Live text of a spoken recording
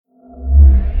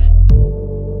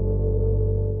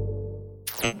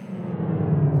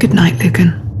Good night,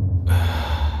 Lucan.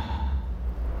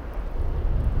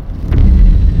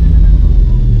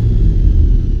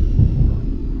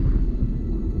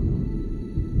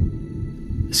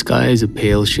 The sky is a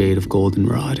pale shade of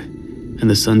goldenrod, and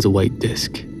the sun's a white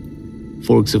disk.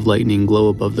 Forks of lightning glow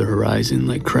above the horizon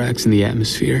like cracks in the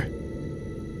atmosphere.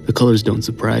 The colors don't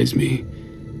surprise me,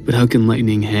 but how can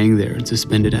lightning hang there in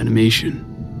suspended animation?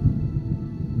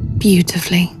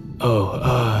 Beautifully.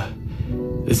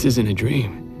 This isn't a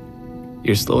dream.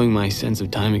 You're slowing my sense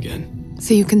of time again.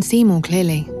 So you can see more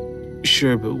clearly.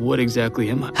 Sure, but what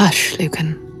exactly am I? Hush,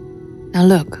 Lucan. Now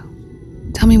look.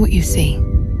 Tell me what you see.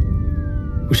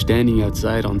 We're standing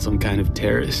outside on some kind of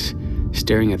terrace,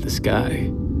 staring at the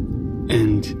sky.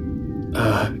 And,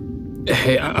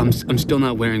 hey, I'm still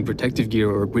not wearing protective gear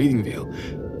or a breathing veil.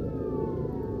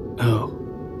 Oh.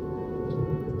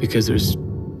 Because there's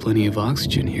plenty of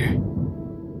oxygen here.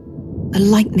 A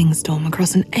lightning storm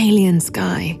across an alien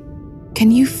sky. Can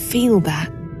you feel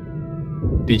that?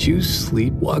 Did you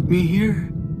sleepwalk me here?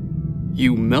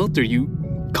 You melt or you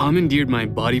commandeered my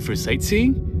body for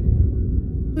sightseeing?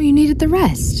 Well, you needed the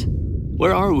rest.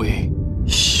 Where are we?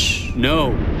 Shh.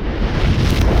 No.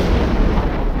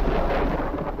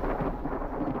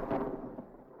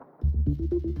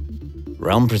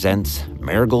 Realm presents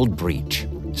Marigold Breach,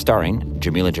 starring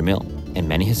Jamila Jamil and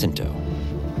Manny Jacinto.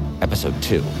 Episode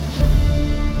 2.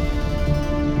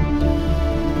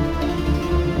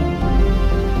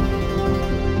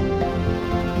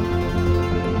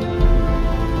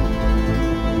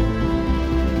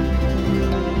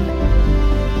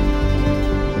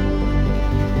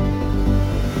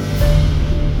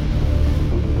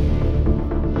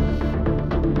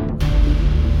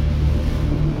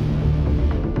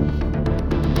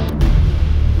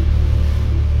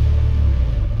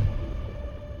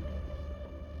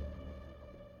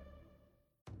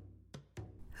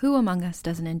 Who among us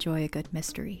doesn't enjoy a good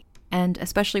mystery? And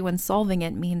especially when solving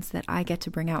it means that I get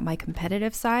to bring out my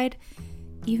competitive side,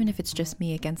 even if it's just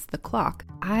me against the clock.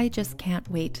 I just can't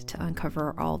wait to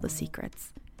uncover all the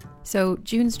secrets. So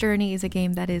June's Journey is a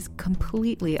game that is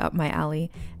completely up my alley,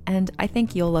 and I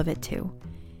think you'll love it too.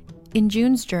 In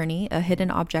June's Journey, a hidden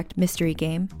object mystery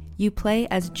game, you play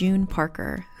as June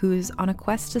Parker, who's on a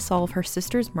quest to solve her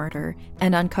sister's murder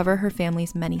and uncover her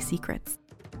family's many secrets.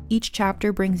 Each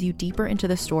chapter brings you deeper into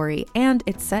the story, and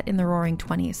it's set in the Roaring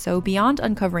 20s, so beyond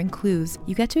uncovering clues,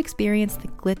 you get to experience the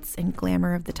glitz and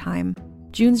glamour of the time.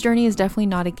 June's Journey is definitely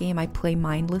not a game I play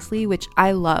mindlessly, which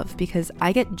I love because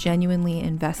I get genuinely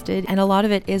invested, and a lot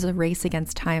of it is a race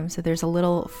against time, so there's a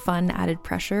little fun added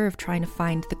pressure of trying to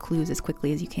find the clues as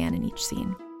quickly as you can in each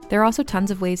scene. There are also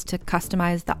tons of ways to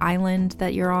customize the island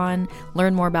that you're on,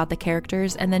 learn more about the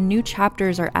characters, and then new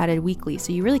chapters are added weekly,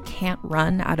 so you really can't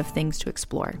run out of things to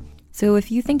explore. So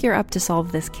if you think you're up to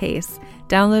solve this case,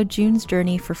 download June's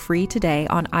Journey for free today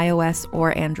on iOS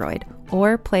or Android,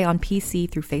 or play on PC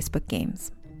through Facebook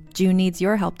Games. June needs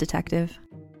your help, detective.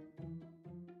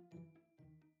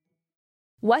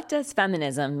 What does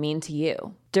feminism mean to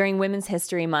you? During Women's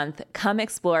History Month, come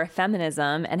explore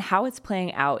feminism and how it's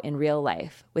playing out in real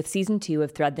life with Season 2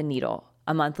 of Thread the Needle,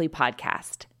 a monthly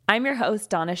podcast. I'm your host,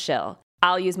 Donna Schill.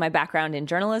 I'll use my background in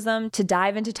journalism to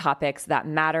dive into topics that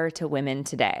matter to women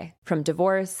today, from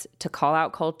divorce to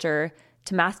call-out culture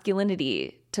to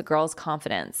masculinity to girls'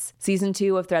 confidence. Season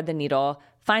 2 of Thread the Needle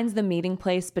finds the meeting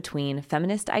place between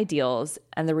feminist ideals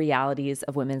and the realities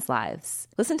of women's lives.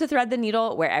 Listen to Thread the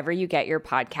Needle wherever you get your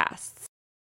podcasts.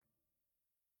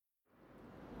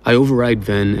 I override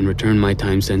Ven and return my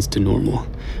time sense to normal.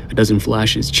 A dozen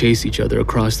flashes chase each other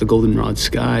across the goldenrod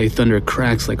sky. Thunder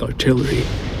cracks like artillery.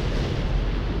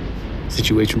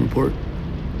 Situation report.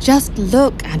 Just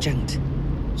look, Adjunct.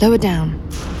 Lower down.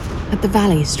 At the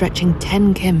valley stretching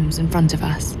 10 kims in front of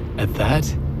us. At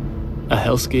that? A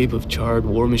hellscape of charred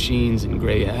war machines and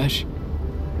gray ash?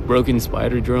 Broken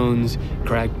spider drones,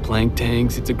 cracked plank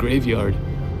tanks, it's a graveyard.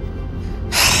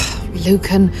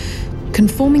 Lucan,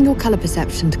 conforming your color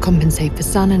perception to compensate for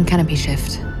sun and canopy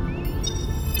shift.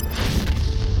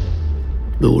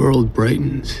 The world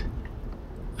brightens.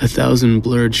 1,000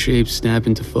 blurred shapes snap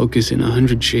into focus and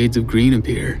 100 shades of green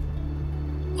appear.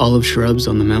 Olive shrubs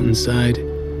on the mountainside,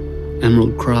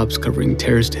 emerald crops covering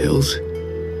terraced hills,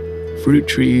 fruit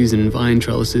trees and vine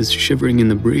trellises shivering in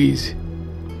the breeze.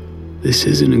 This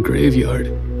isn't a graveyard.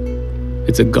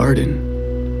 It's a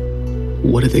garden.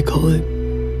 What do they call it?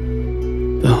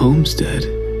 The homestead.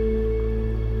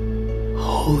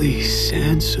 Holy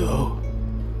Sanso.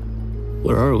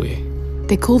 Where are we?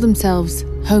 They call themselves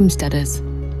homesteaders,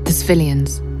 the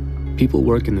civilians. People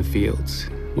work in the fields,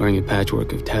 wearing a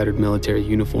patchwork of tattered military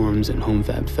uniforms and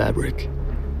home-fabbed fabric.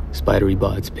 Spidery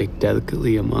bots pick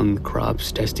delicately among the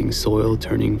crops, testing soil,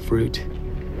 turning fruit.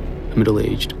 A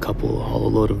middle-aged couple haul a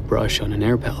load of brush on an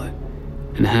air pallet,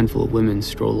 and a handful of women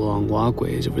stroll along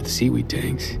walkways over the seaweed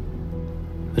tanks.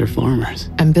 They're farmers.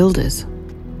 And builders.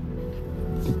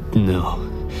 No,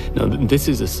 this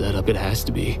is a setup. It has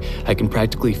to be. I can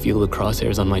practically feel the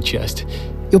crosshairs on my chest.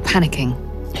 You're panicking.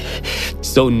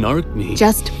 So narc me.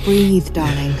 Just breathe,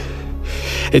 darling.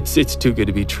 It's too good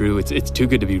to be true. It's too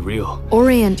good to be real.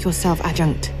 Orient yourself,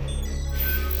 Adjunct.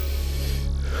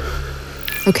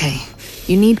 Okay,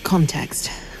 you need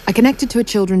context. I connected to a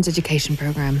children's education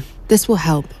program. This will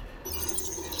help.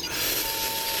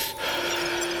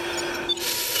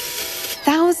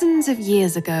 Thousands of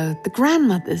years ago, the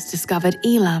grandmothers discovered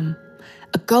Elam,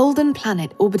 a golden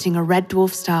planet orbiting a red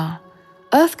dwarf star.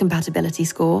 Earth compatibility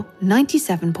score,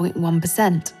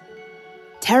 97.1%.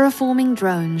 Terraforming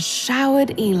drones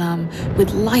showered Elam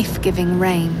with life-giving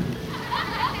rain.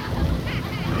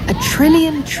 A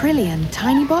trillion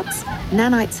tiny bots,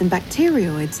 nanites and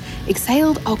bacterioids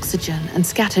exhaled oxygen and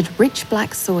scattered rich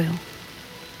black soil.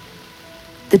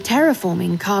 The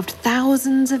terraforming carved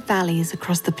thousands of valleys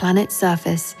across the planet's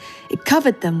surface. It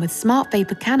covered them with smart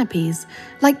vapor canopies,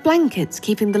 like blankets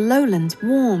keeping the lowlands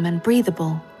warm and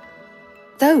breathable.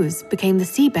 Those became the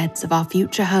seabeds of our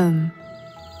future home.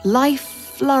 Life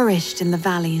flourished in the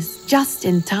valleys just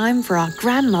in time for our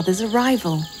grandmother's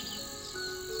arrival.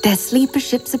 Their sleeper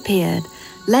ships appeared,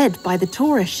 led by the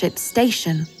tourist ship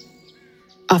Station.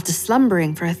 After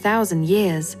slumbering for 1,000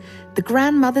 years, the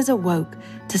grandmothers awoke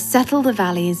to settle the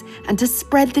valleys and to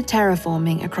spread the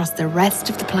terraforming across the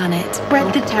rest of the planet.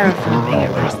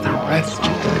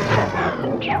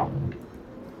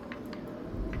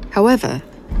 However,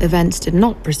 events did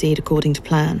not proceed according to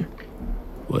plan.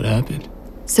 What happened?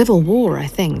 Civil war, I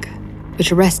think,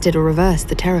 which arrested or reversed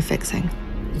the terrafixing.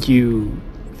 You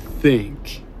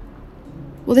think?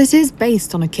 Well, this is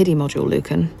based on a kiddie module,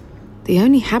 Lucan. The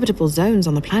only habitable zones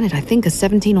on the planet, I think, are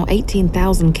 17 or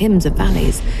 18,000 kims of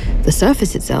valleys. The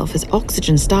surface itself is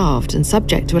oxygen-starved and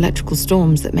subject to electrical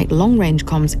storms that make long-range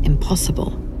comms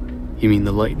impossible. You mean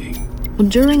the lightning? Well,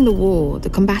 during the war, the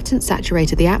combatants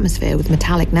saturated the atmosphere with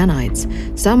metallic nanites.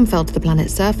 Some fell to the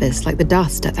planet's surface, like the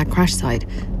dust at that crash site,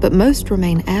 but most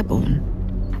remain airborne.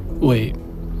 Wait,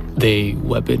 they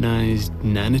weaponized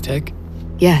nanotech?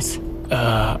 Yes.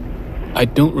 I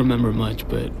don't remember much,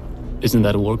 but isn't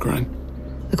that a war crime?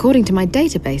 According to my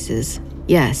databases,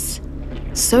 yes.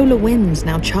 Solar winds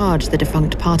now charge the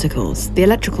defunct particles. The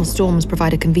electrical storms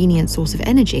provide a convenient source of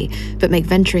energy, but make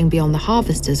venturing beyond the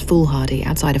harvesters foolhardy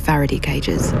outside of Faraday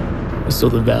cages. So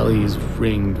the valley is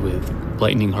ringed with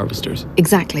lightning harvesters?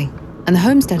 Exactly. And the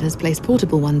homesteaders placed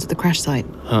portable ones at the crash site.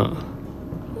 Huh.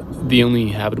 The only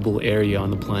habitable area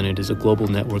on the planet is a global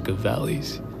network of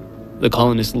valleys. The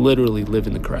colonists literally live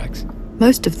in the cracks.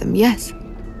 Most of them, yes.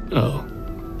 Oh,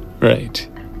 right.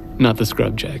 Not the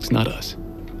scrubjacks, not us.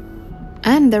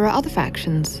 And there are other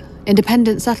factions,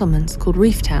 independent settlements called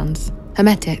reef towns,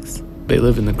 hermetics. They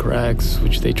live in the cracks,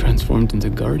 which they transformed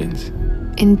into gardens.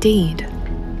 Indeed.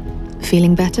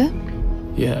 Feeling better?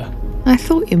 Yeah. I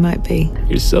thought you might be.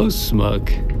 You're so smug.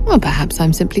 Well, perhaps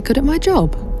I'm simply good at my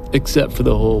job. Except for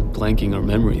the whole blanking our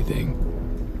memory thing.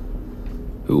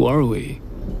 Who are we?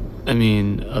 I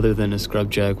mean, other than a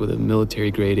scrubjack with a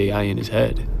military-grade AI in his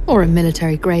head. Or a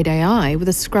military-grade AI with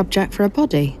a scrubjack for a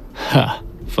body. Ha!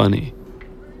 Funny.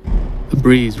 A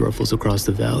breeze ruffles across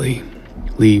the valley.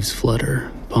 Leaves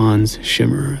flutter, ponds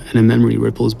shimmer, and a memory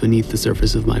ripples beneath the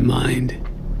surface of my mind.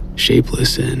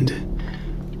 Shapeless and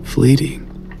fleeting.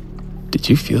 Did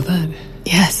you feel that?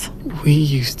 Yes. We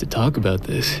used to talk about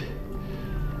this.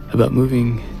 About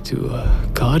moving to a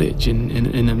cottage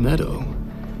in a meadow.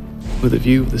 With a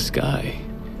view of the sky.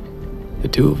 The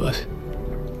two of us.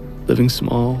 Living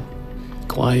small,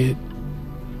 quiet,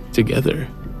 together.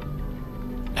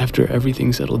 After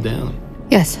everything settled down.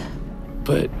 Yes.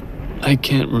 But I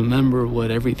can't remember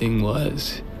what everything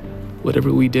was.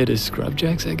 Whatever we did as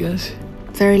scrubjacks, I guess?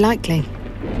 Very likely.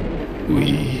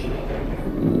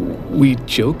 We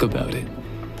joke about it.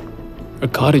 A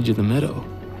cottage in the meadow.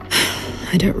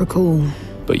 I don't recall.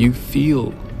 But you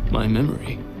feel my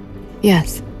memory.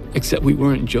 Yes. Except we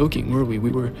weren't joking, were we?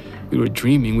 We were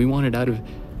dreaming. We wanted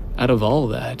out of all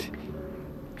that.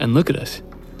 And look at us.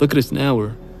 Look at us now.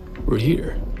 We're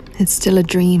here. It's still a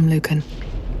dream, Lucan.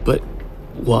 But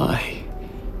why?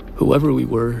 Whoever we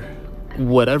were,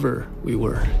 whatever we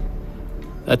were,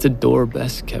 that's a door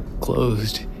best kept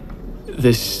closed.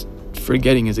 This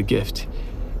forgetting is a gift.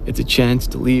 It's a chance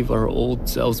to leave our old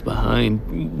selves behind.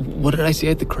 What did I say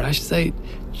at the crash site?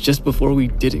 Just before we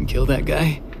didn't kill that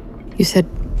guy? You said,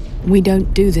 we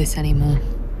don't do this anymore.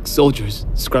 Soldiers,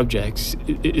 scrubjacks.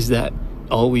 Is that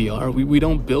all we are? We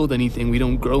don't build anything, we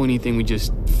don't grow anything, we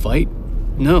just fight?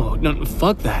 No,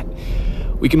 fuck that.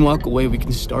 We can walk away, we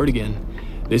can start again.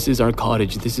 This is our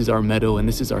cottage, this is our meadow, and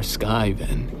this is our sky,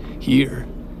 Ven. Here.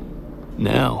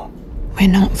 Now. We're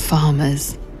not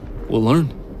farmers. We'll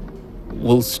learn.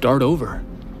 We'll start over.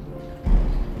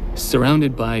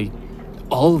 Surrounded by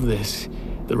all of this.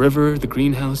 The river, the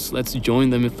greenhouse, let's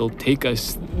join them if they'll take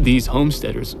us, these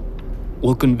homesteaders.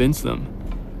 We'll convince them.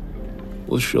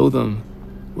 We'll show them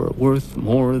we're worth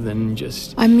more than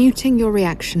just... I'm muting your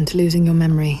reaction to losing your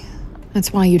memory.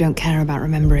 That's why you don't care about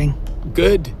remembering.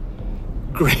 Good.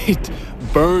 Great.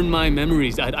 Burn my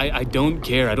memories. I don't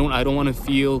care. I don't want to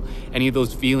feel any of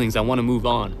those feelings. I want to move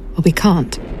on. Well, we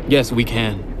can't. Yes, we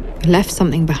can. We left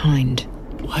something behind.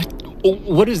 What?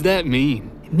 What does that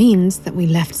mean? It means that we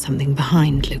left something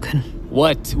behind, Lucan.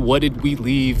 What? What did we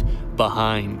leave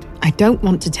behind? I don't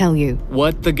want to tell you.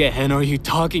 What the Gehen are you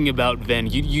talking about, Ven?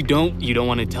 You don't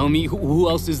want to tell me? Who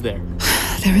else is there?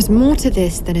 There is more to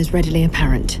this than is readily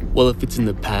apparent. Well, if it's in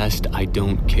the past, I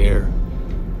don't care.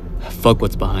 Fuck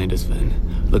what's behind us,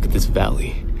 Ven. Look at this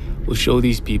valley. We'll show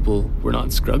these people we're not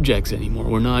scrubjacks anymore.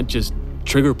 We're not just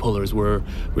trigger pullers. We're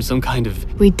some kind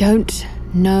of... We don't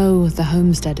know the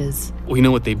homesteaders. We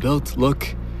know what they built.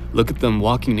 Look at them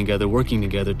walking together, working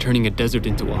together, turning a desert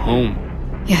into a home.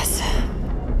 Yes.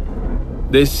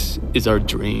 This is our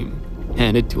dream.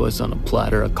 Handed to us on a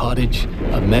platter, a cottage,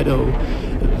 a meadow,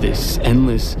 this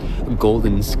endless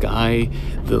golden sky,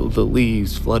 the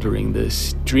leaves fluttering, the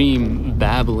stream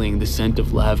babbling, the scent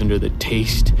of lavender, the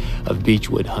taste of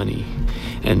beechwood honey.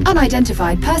 And...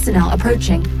 Unidentified personnel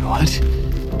approaching. What?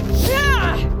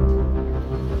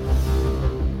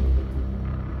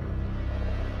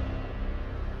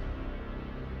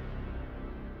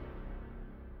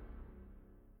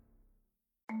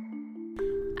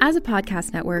 As a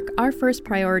podcast network, our first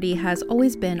priority has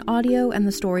always been audio and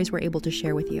the stories we're able to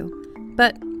share with you.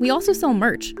 But we also sell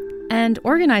merch, and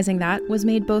organizing that was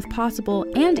made both possible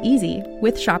and easy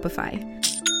with Shopify.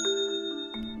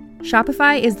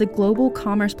 Shopify is the global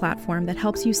commerce platform that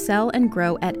helps you sell and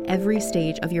grow at every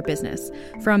stage of your business,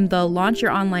 from the launch your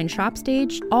online shop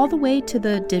stage all the way to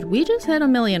the did we just hit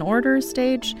 1 million orders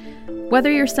stage.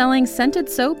 Whether you're selling scented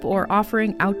soap or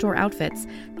offering outdoor outfits,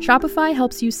 Shopify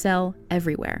helps you sell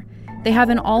everywhere. They have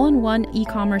an all-in-one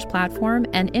e-commerce platform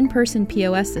and in-person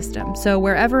POS system, so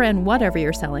wherever and whatever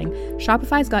you're selling,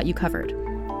 Shopify's got you covered.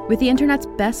 With the internet's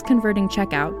best converting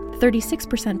checkout,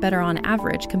 36% better on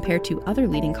average compared to other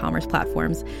leading commerce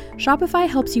platforms, Shopify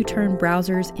helps you turn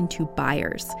browsers into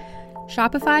buyers.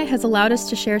 Shopify has allowed us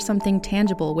to share something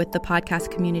tangible with the podcast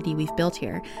community we've built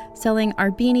here, selling our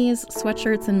beanies,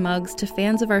 sweatshirts, and mugs to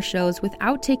fans of our shows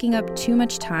without taking up too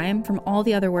much time from all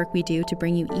the other work we do to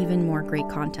bring you even more great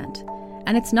content.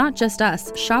 And it's not just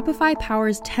us. Shopify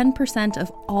powers 10% of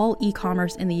all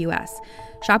e-commerce in the US.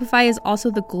 Shopify is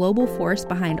also the global force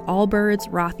behind Allbirds,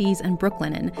 Rothy's, and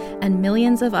Brooklinen, and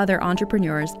millions of other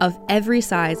entrepreneurs of every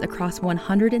size across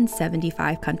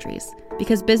 175 countries.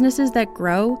 Because businesses that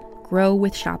grow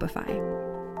with Shopify.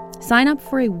 Sign up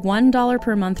for a $1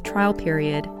 per month trial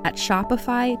period at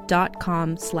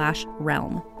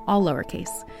shopify.com/realm, all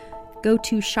lowercase. Go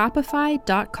to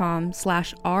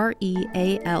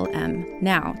shopify.com/REALM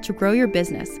now to grow your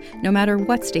business, no matter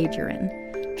what stage you're in.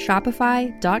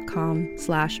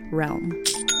 Shopify.com/realm.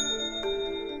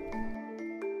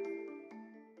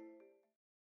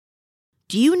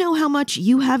 Do you know how much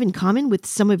you have in common with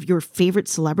some of your favorite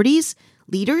celebrities,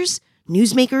 leaders,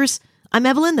 newsmakers? I'm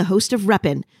Evelyn, the host of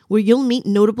Reppin', where you'll meet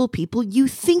notable people you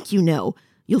think you know.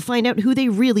 You'll find out who they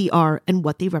really are and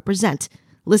what they represent.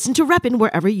 Listen to Reppin'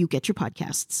 wherever you get your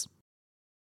podcasts.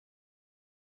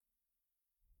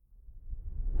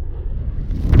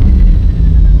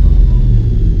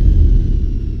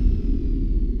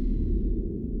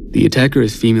 The attacker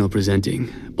is female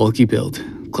presenting, bulky build,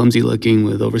 clumsy looking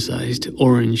with oversized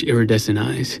orange iridescent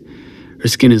eyes. Her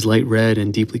skin is light red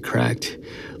and deeply cracked,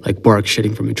 like bark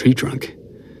shedding from a tree trunk.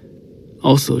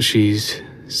 Also, she's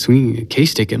swinging a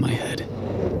K-stick at my head.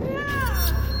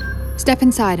 Step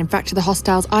inside and fracture the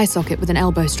hostile's eye socket with an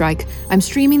elbow strike. I'm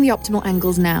streaming the optimal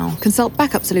angles now. Consult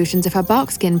backup solutions if her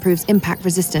bark skin proves impact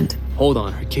resistant. Hold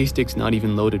on, her K-stick's not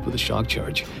even loaded with a shock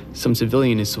charge. Some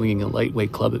civilian is swinging a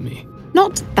lightweight club at me.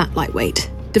 Not that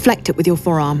lightweight. Deflect it with your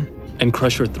forearm. And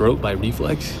crush her throat by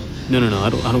reflex? No, I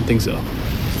don't think so.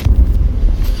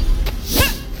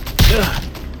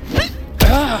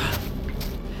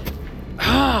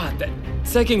 That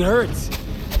second hurts.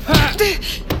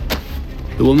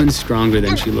 The woman's stronger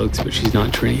than she looks, but she's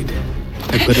not trained.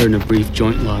 I put her in a brief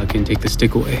joint lock and take the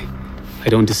stick away. I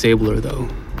don't disable her, though.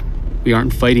 We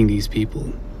aren't fighting these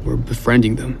people. We're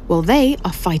befriending them. Well, they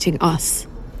are fighting us.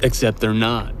 Except they're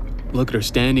not. Look at her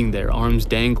standing there, arms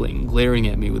dangling, glaring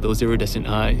at me with those iridescent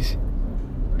eyes.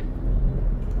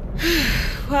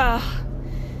 Well,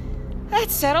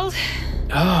 that's settled.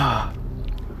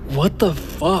 What the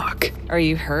fuck? Are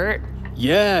you hurt?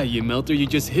 Yeah, you melter, you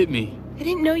just hit me. I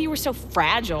didn't know you were so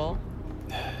fragile.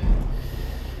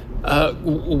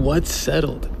 What's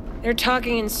settled? They're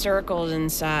talking in circles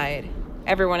inside.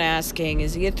 Everyone asking,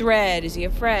 is he a threat? Is he a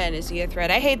friend? Is he a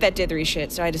threat? I hate that dithery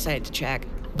shit, so I decided to check.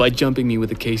 By jumping me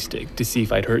with a K-stick to see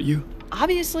if I'd hurt you?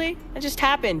 Obviously, it just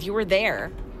happened. You were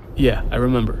there. Yeah, I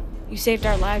remember. You saved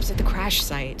our lives at the crash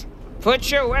site.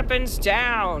 Put your weapons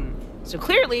down. So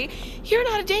clearly, you're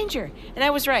not a danger. And I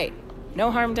was right.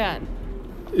 No harm done.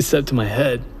 Except to my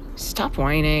head. Stop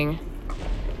whining.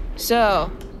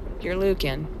 So, you're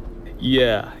Lucan.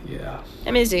 Yeah.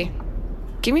 I'm Izzy.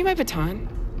 Give me my baton.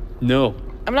 No.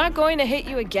 I'm not going to hit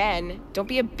you again. Don't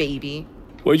be a baby.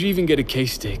 Where'd you even get a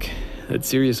K-stick? That's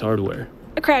serious hardware.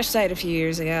 A crash site a few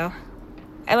years ago.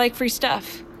 I like free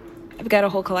stuff. I've got a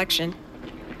whole collection.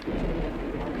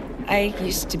 I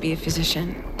used to be a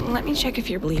physician. Let me check if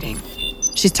you're bleeding.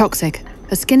 She's toxic.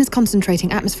 Her skin is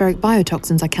concentrating atmospheric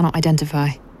biotoxins I cannot identify.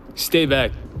 Stay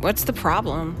back. What's the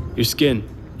problem? Your skin.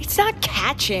 It's not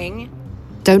catching.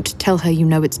 Don't tell her you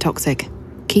know it's toxic.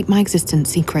 Keep my existence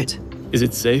secret. Is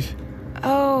it safe?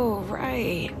 Oh,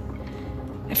 right.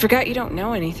 I forgot you don't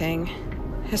know anything.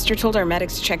 Hester told our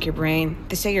medics to check your brain.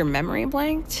 They say your memory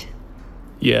blanked?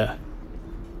 Yeah.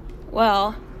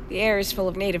 Well, the air is full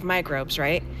of native microbes,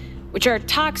 right? Which are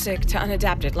toxic to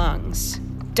unadapted lungs.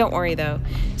 Don't worry, though.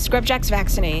 Scrubjacks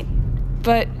vaccinate,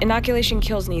 but inoculation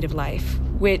kills native life,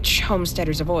 which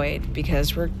homesteaders avoid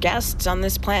because we're guests on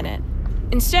this planet.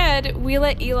 Instead, we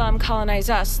let Elam colonize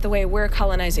us the way we're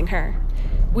colonizing her.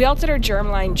 We altered our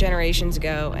germline generations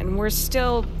ago, and we're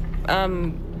still,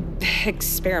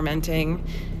 experimenting.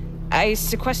 I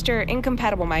sequester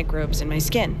incompatible microbes in my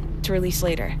skin to release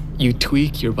later. You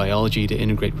tweak your biology to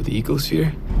integrate with the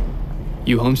ecosphere?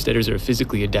 You homesteaders are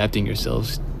physically adapting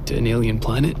yourselves to an alien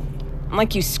planet?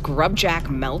 Like you scrubjack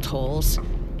melt holes.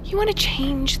 You want to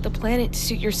change the planet to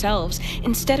suit yourselves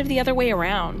instead of the other way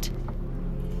around.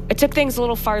 I took things a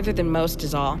little farther than most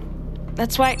is all.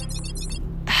 That's why...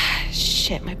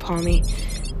 Shit, my palmy.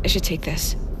 I should take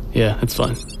this. Yeah, that's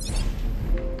fine.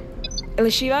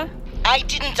 Elishiva? I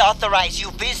didn't authorize you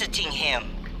visiting him.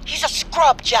 He's a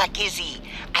scrubjack, is he?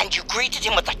 And you greeted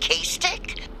him with a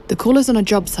K-stick? The caller's on a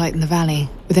job site in the valley,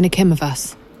 within a kim of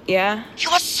us. Yeah? You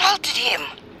assaulted him.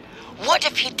 What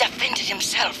if he defended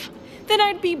himself? Then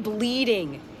I'd be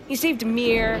bleeding. He saved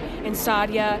Mir and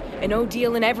Sadia and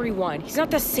Odile and everyone. He's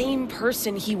not the same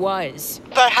person he was.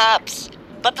 Perhaps.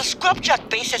 But the scrubjack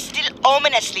base is still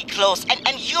ominously close,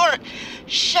 and you're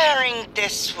sharing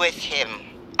this with him,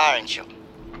 aren't you?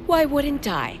 Why wouldn't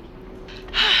I?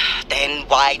 Then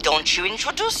why don't you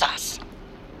introduce us?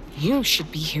 You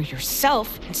should be here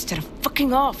yourself instead of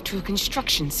fucking off to a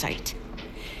construction site.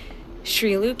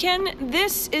 Sri Lucan,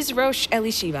 this is Rosh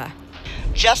Elishiva.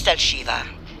 Just Elishiva.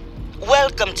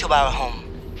 Welcome to our home.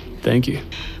 Thank you.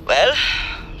 Well,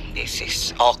 this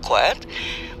is awkward.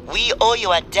 We owe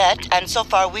you a debt, and so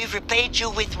far we've repaid you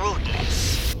with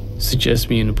rudeness. Suggest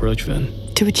me an approach, then.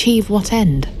 To achieve what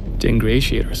end? To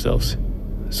ingratiate ourselves,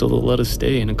 so they'll let us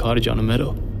stay in a cottage on a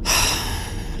meadow.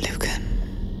 Lucan.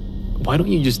 Why don't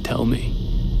you just tell me?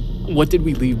 What did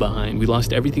we leave behind? We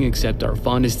lost everything except our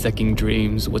fondest second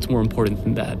dreams. What's more important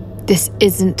than that? This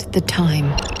isn't the time.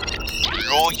 We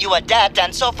owe you a debt,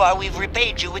 and so far we've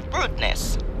repaid you with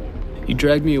rudeness. You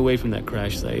dragged me away from that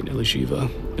crash site, Elishiva.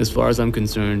 As far as I'm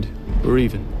concerned, we're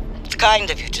even. It's kind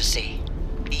of you to say.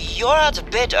 You're out of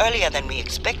bed earlier than we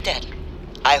expected.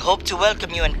 I hope to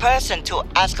welcome you in person to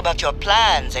ask about your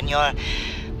plans and your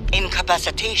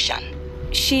incapacitation.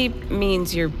 She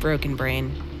means your broken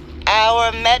brain.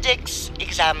 Our medics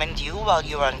examined you while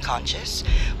you were unconscious,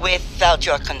 without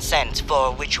your consent,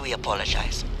 for which we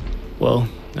apologize. Well,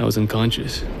 I was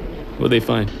unconscious. What'd they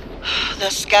find? The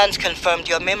scans confirmed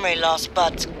your memory loss,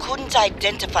 but couldn't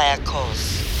identify a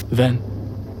cause. Then,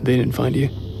 they didn't find you?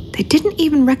 They didn't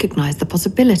even recognize the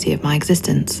possibility of my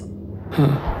existence.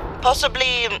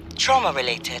 Possibly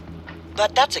trauma-related,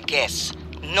 but that's a guess,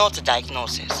 not a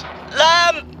diagnosis.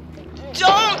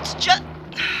 Don't just...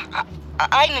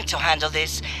 I need to handle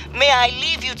this. May I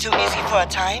leave you to Izzy for a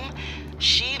time?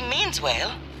 She means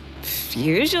well.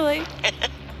 Usually.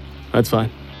 That's fine.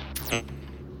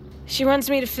 She wants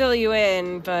me to fill you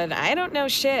in, but I don't know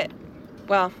shit.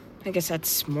 Well, I guess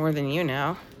that's more than you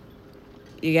know.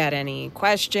 You got any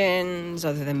questions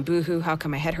other than boohoo, how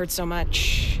come my head hurts so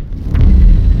much?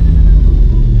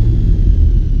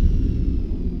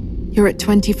 You're at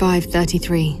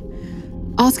 2533.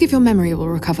 Ask if your memory will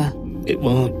recover. It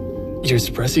won't. You're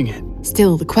suppressing it.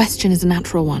 Still, the question is a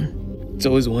natural one. It's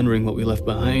always wondering what we left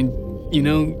behind. You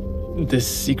know, this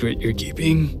secret you're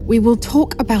keeping? We will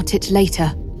talk about it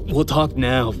later. We'll talk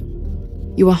now.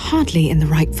 You are hardly in the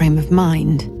right frame of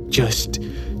mind. Just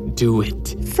do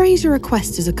it. Phrase your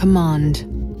request as a command.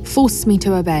 Force me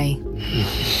to obey.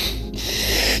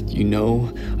 You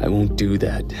know I won't do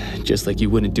that, just like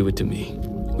you wouldn't do it to me.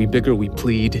 We bicker, we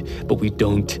plead, but we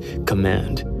don't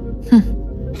command.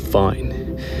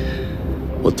 Fine.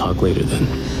 We'll talk later then.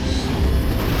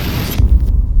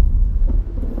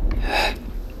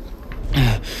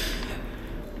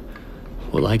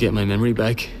 Will I get my memory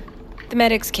back? The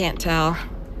medics can't tell.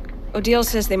 Odile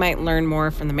says they might learn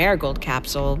more from the Marigold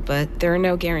capsule, but there are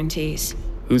no guarantees.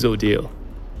 Who's Odile?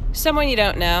 Someone you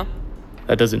don't know.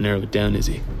 That doesn't narrow it down,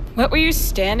 Izzy. What were you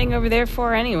standing over there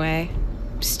for anyway?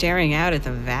 Staring out at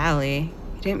the valley.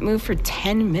 You didn't move for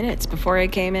 10 minutes before I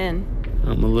came in.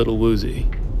 I'm a little woozy.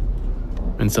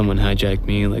 And someone hijacked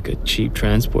me like a cheap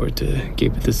transport to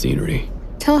keep with the scenery.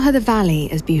 Tell her the valley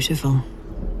is beautiful.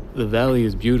 The valley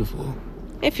is beautiful.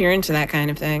 If you're into that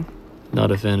kind of thing. Not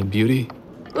a fan of beauty?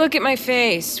 Look at my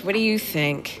face. What do you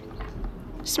think?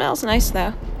 Smells nice,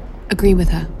 though. Agree with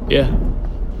her. Yeah.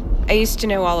 I used to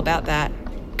know all about that.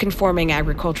 Conforming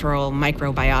agricultural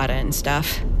microbiota and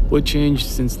stuff. What changed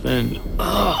since then?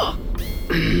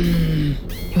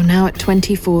 You're now at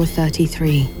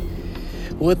 2433.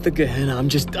 What the Gehenna? I'm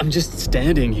just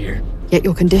standing here. Yet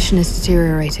your condition is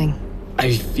deteriorating.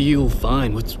 I feel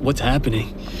fine. What's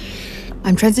happening?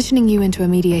 I'm transitioning you into a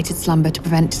mediated slumber to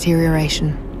prevent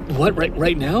deterioration. What,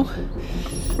 right now?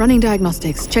 Running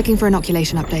diagnostics, checking for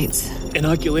inoculation updates.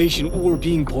 Inoculation or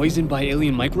being poisoned by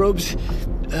alien microbes?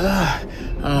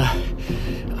 I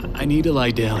need to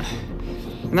lie down.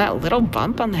 And that little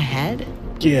bump on the head?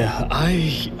 Yeah,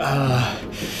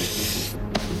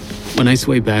 When I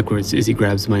sway backwards, Izzy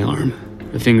grabs my arm.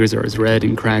 Her fingers are as red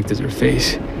and cracked as her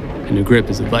face, and her grip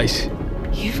is a vice.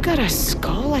 You've got a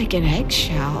skull like an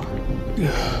eggshell.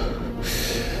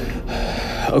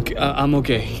 Okay, I'm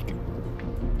okay.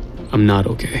 I'm not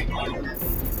okay.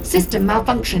 System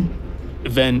malfunction.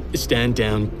 Ven, stand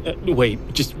down. Wait,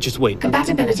 just wait.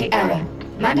 Compatibility error.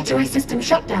 Mandatory system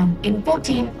shutdown in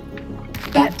 14,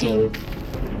 13.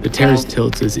 The terrace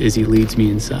tilts as Izzy leads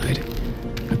me inside.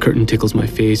 A curtain tickles my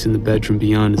face and the bedroom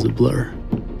beyond is a blur.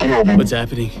 11. What's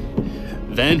happening?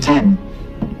 Ven? 10.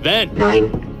 Ven!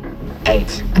 9.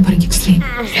 8. I'm putting you to sleep.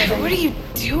 What are you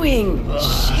doing?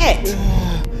 Shit.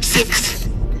 6.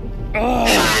 5.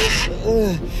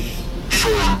 4.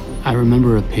 I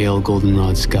remember a pale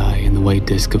goldenrod sky and the white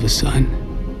disk of a sun.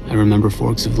 I remember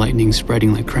forks of lightning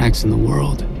spreading like cracks in the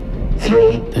world.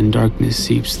 3. Then darkness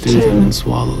seeps through them and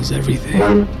swallows everything.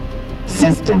 1.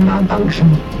 System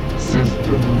malfunction.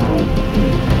 System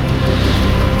malfunction.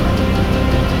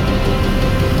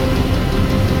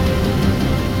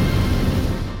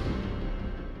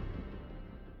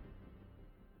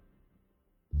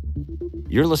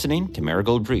 You're listening to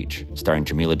Marigold Breach, starring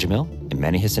Jamila Jamil and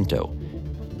Manny Jacinto.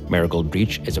 Marigold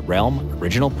Breach is a Realm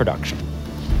original production.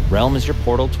 Realm is your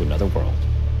portal to another world.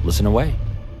 Listen away.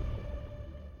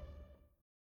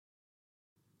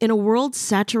 In a world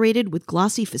saturated with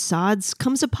glossy facades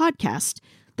comes a podcast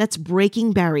that's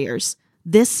breaking barriers.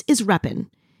 This is Reppin'.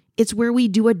 It's where we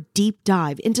do a deep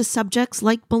dive into subjects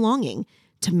like belonging,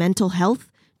 to mental health,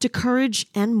 to courage,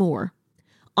 and more.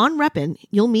 On Reppin',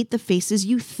 you'll meet the faces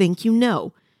you think you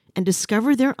know and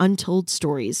discover their untold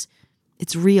stories.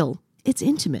 It's real, it's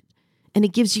intimate, and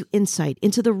it gives you insight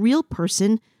into the real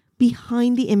person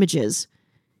behind the images.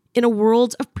 In a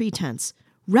world of pretense,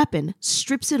 Reppin'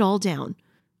 strips it all down.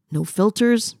 No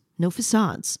filters, no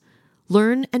facades.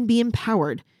 Learn and be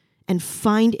empowered, and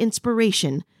find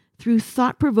inspiration through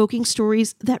thought-provoking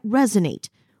stories that resonate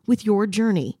with your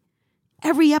journey.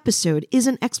 Every episode is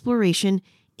an exploration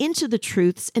into the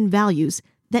truths and values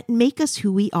that make us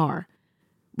who we are.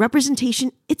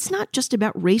 Representation, it's not just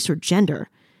about race or gender.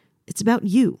 It's about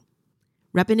you.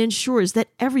 Reppin' ensures that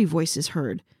every voice is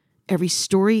heard, every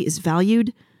story is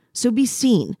valued, so be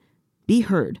seen, be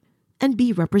heard, and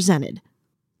be represented.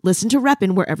 Listen to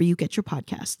Reppin' wherever you get your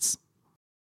podcasts.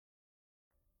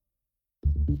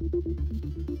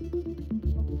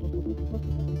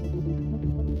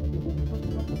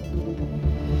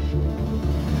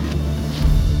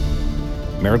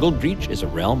 Marigold Breach is a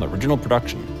Realm original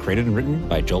production, created and written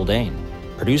by Joel Dane.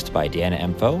 Produced by Deanna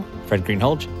M. Foe, Fred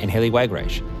Greenhalgh, and Haley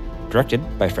Wagreich.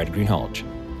 Directed by Fred Greenhalgh.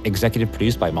 Executive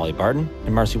produced by Molly Barton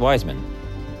and Marcy Wiseman.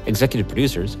 Executive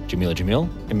producers Jamila Jamil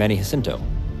and Manny Jacinto.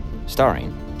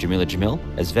 Starring Jamila Jamil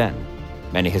as Ven,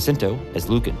 Manny Jacinto as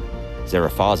Lucan, Zara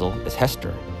Fazal as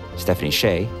Hester, Stephanie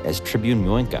Shea as Tribune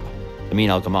Muenka, Amin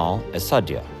Al-Gamal as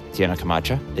Sadia, Tiana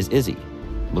Camacha as Izzy,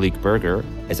 Malik Berger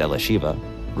as Ella Shiva,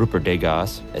 Rupert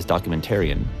Degas as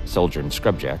documentarian, soldier and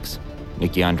scrubjacks,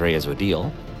 Nikki Andre as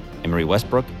Odile, and Marie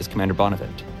Westbrook as Commander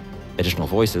Bonavent. Additional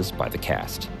voices by the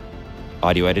cast.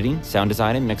 Audio editing, sound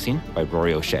design, and mixing by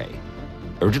Rory O'Shea.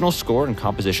 Original score and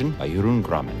composition by Jeroen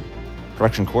Grumman.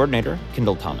 Production coordinator,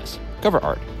 Kendall Thomas. Cover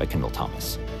art by Kendall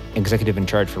Thomas. Executive in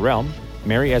charge for Realm,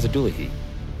 Mary Azadulahi.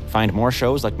 Find more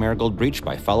shows like Marigold Breach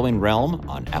by following Realm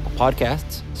on Apple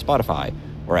Podcasts, Spotify,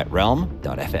 or at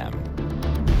realm.fm.